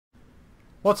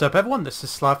What's up everyone, this is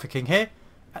SliferKing here,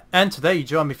 and today you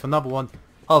join me for another one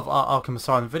of our Arkham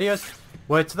Asylum videos,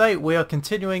 where today we are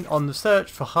continuing on the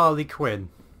search for Harley Quinn,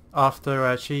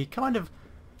 after she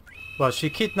she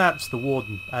kidnaps the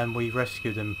warden and we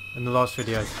rescued him in the last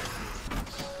video.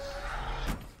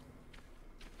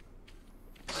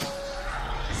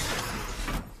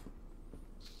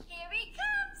 Here he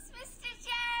comes, Mr.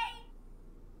 J!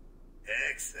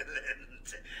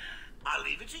 Excellent. I'll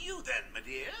leave it to you then, my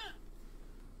dear.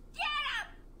 Get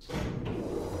him!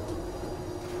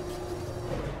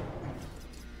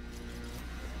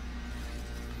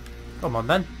 Come on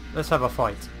then, let's have a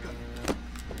fight.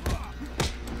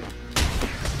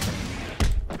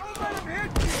 Don't let him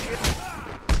hit you!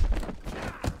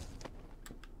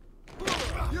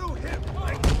 You hit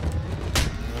me!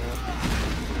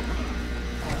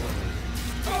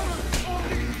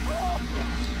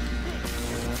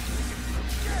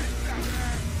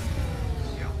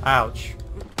 Ouch.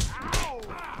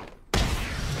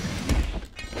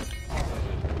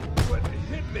 What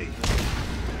hit me?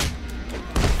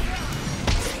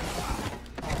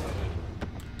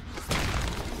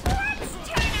 Let's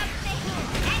turn up the heat!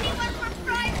 Anyone for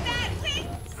fried bat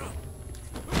wings?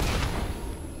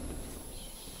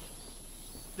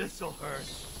 This'll hurt.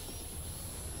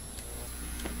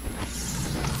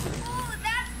 Ooh,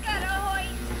 that's got a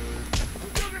hoist!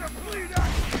 You're gonna bleed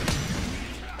out!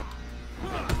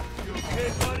 You okay,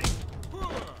 buddy?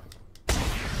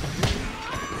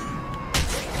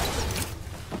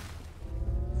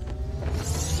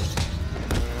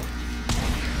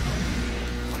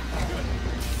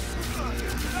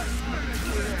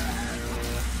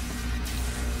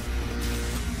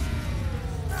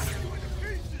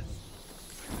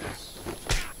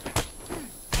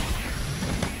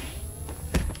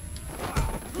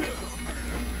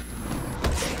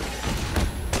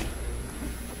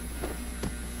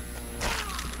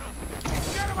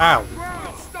 Ow.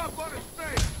 Stop on his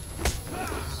face!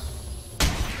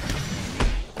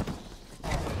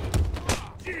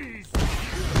 Jeez!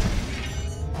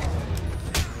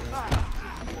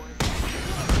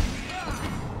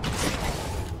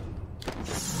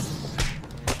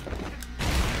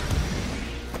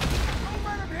 Don't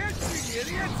let him hit you,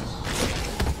 idiot!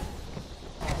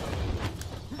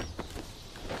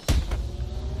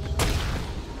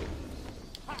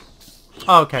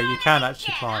 Okay, you can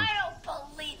actually Yeah, climb. I don't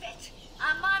believe it!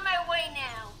 I'm on my way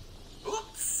now.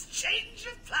 Oops, change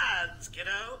of plans,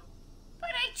 kiddo. But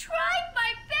I tried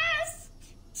my best!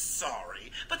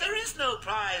 Sorry, but there is no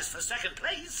prize for second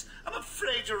place. I'm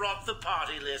afraid you're off the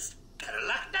party list. Better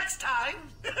luck next time.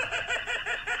 No!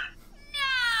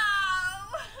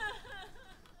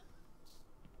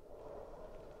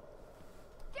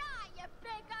 Die, you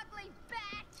big ugly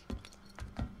bat!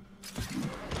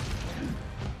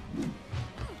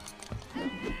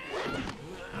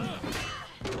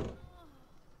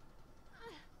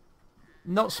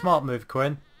 Not smart move,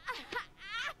 Quinn.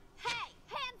 Hey,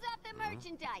 hands off the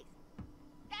merchandise!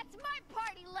 That's my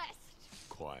party list!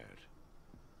 Quiet.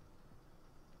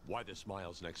 Why the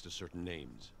smiles next to certain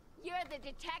names? You're the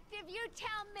detective, you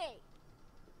tell me!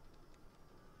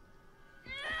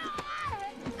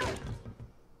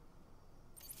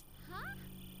 Huh?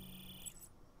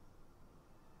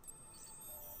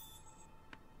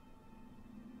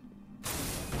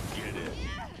 Get it.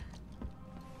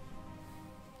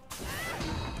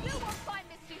 You won't find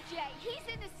Mr. J. He's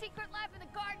in the secret lab in the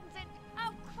gardens and...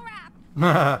 oh, crap!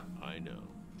 I know.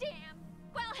 Damn!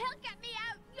 Well, he'll get me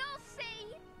out, you'll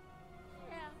see!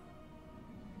 Yeah.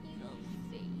 You'll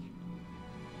see.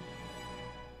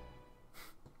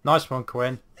 Nice one,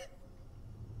 Quinn.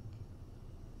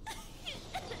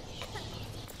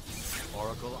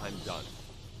 Oracle, I'm done.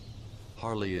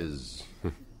 Harley is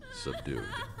subdued,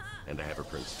 and I have her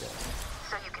print scan.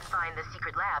 So you can find the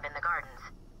secret lab in the gardens.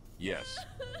 Yes,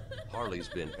 Harley's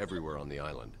been everywhere on the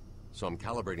island, so I'm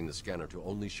calibrating the scanner to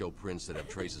only show prints that have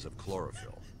traces of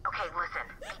chlorophyll. Okay, listen,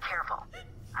 be careful.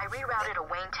 I rerouted a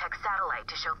Wayne Tech satellite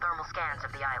to show thermal scans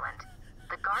of the island.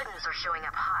 The gardens are showing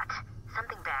up hot.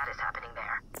 Something bad is happening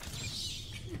there.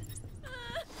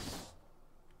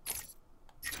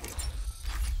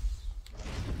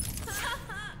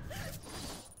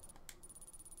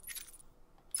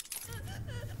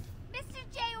 Mr.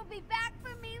 J will be back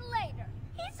for me later.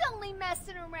 He's only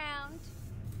messing around.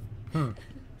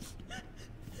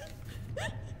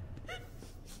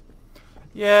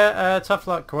 Yeah, tough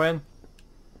luck, Quinn.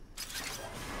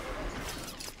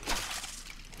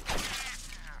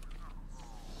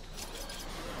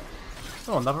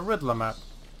 Oh, another Riddler map.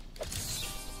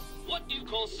 What do you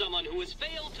call someone who has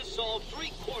failed to solve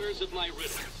 3/4 of my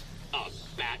riddles? A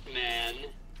Batman?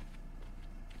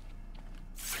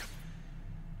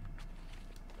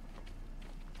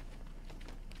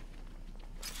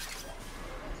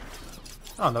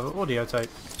 Oh, another audio tape.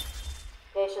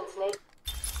 Patient's name.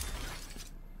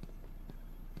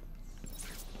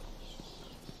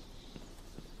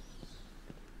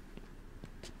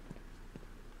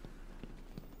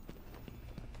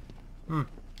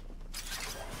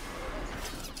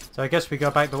 So I guess we go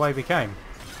back the way we came.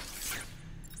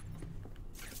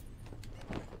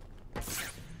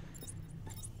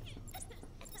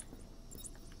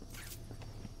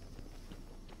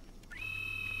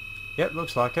 Yep,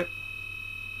 looks like it.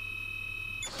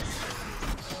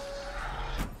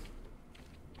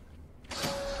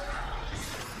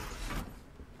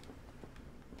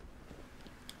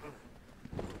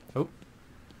 Oh.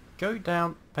 Go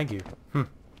down. Thank you. Oh,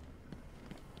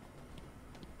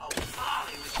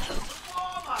 Harley was just the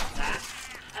warm on that.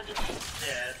 And to be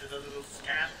fair to the little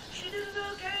scamp, she did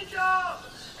an okay job.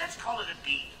 Let's call it a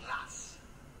B+.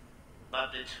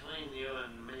 But between you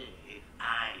and me,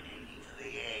 I'm aiming for the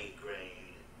A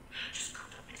grade. Just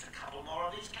got to mix a couple more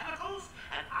of these chemicals,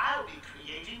 and I'll be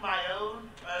creating my own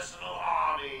personal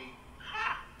army.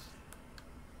 Ha!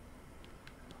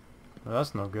 Well,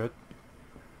 that's not good.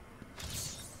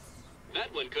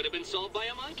 That one could have been solved by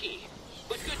a monkey.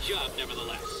 But good job,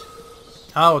 nevertheless.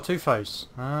 Oh, Two-Face.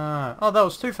 Ah. Oh, that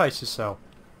was Two-Face's cell.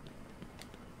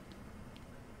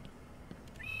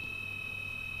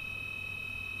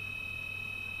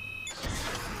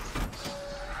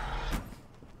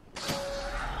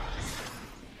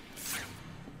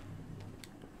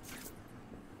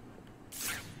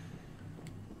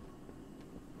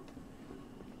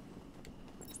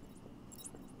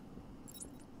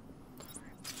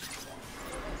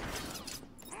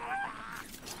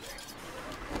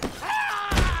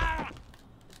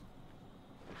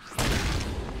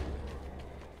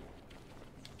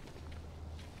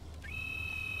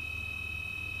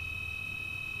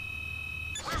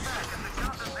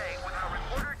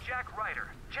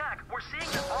 Jack, we're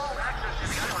seeing that all access to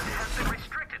the island has been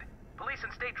restricted. Police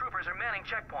and state troopers are manning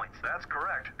checkpoints. That's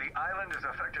correct. The island is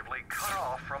effectively cut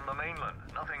off from the mainland.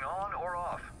 Nothing on or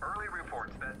off. Early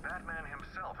reports that Batman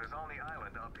himself is on the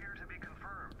island appear to be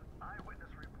confirmed.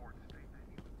 Eyewitness reports state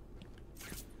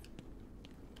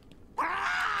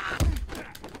that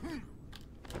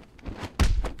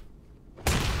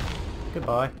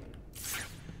Goodbye.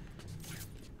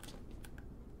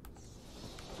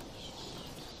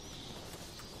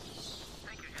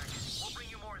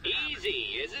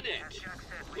 Easy, isn't it?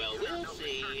 Well, we'll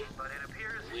see. But it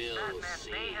appears We'll Batman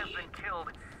see. may have been killed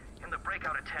in the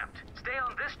breakout attempt. Stay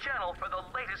on this channel for the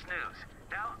latest news.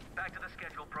 Now, back to the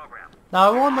scheduled program.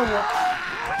 Now I wonder what.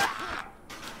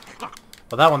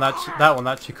 Well, that one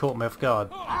actually caught me off guard.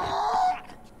 I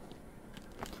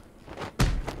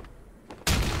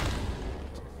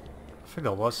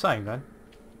forgot what I was saying then.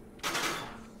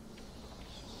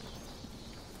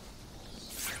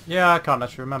 Yeah, I can't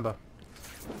actually remember.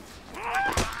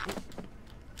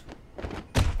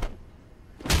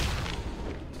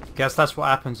 Guess that's what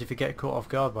happens if you get caught off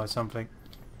guard by something.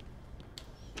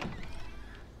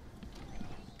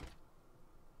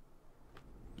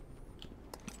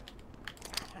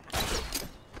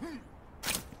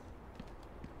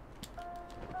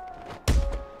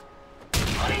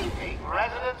 Good evening,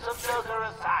 residents of Joker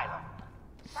Asylum.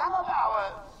 Some of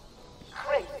our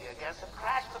crazier guests have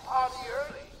crashed the party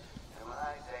early. And when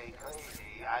I say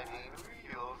crazy, I mean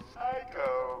real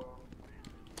psycho.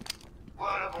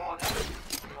 Word of warning.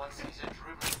 Anyone sees a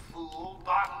dribbling fool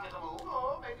barking at the moon,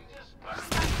 or maybe just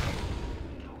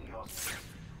do yourself.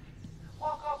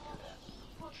 Walk up to them,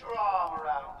 put your arm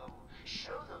around them,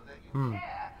 show them that you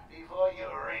care before you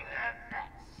wring their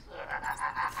necks.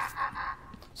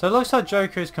 So it looks like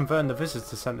Joker is converting the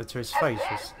visitor center to his And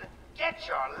face. then, get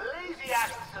your lazy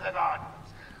asses to the gardens.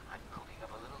 I'm cooking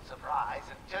up a little surprise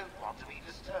and don't want to be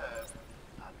disturbed.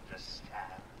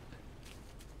 Understand?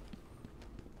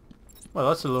 Well,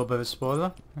 that's a little bit of a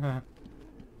spoiler.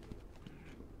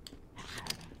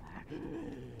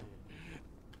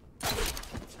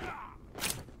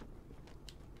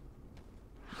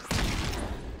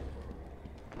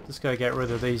 Just gotta get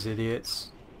rid of these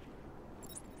idiots.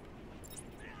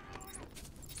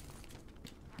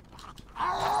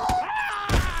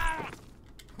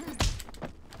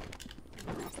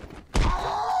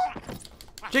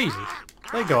 Jesus,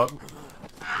 they got...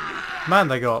 Man,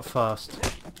 they got up fast.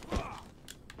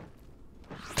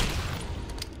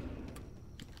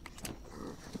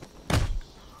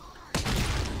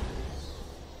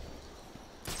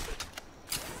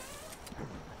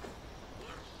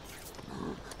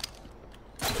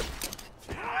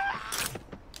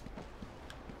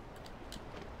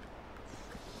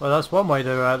 Well, that's one way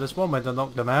to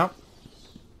knock them out.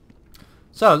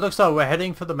 So it looks like we're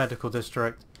heading for the medical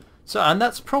district. So, and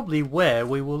that's probably where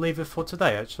we will leave it for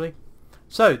today, actually.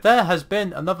 So, there has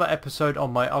been another episode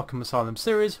on my Arkham Asylum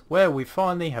series where we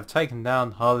finally have taken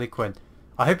down Harley Quinn.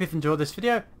 I hope you've enjoyed this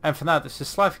video, and for now, this is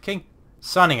SliferKing,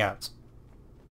 signing out.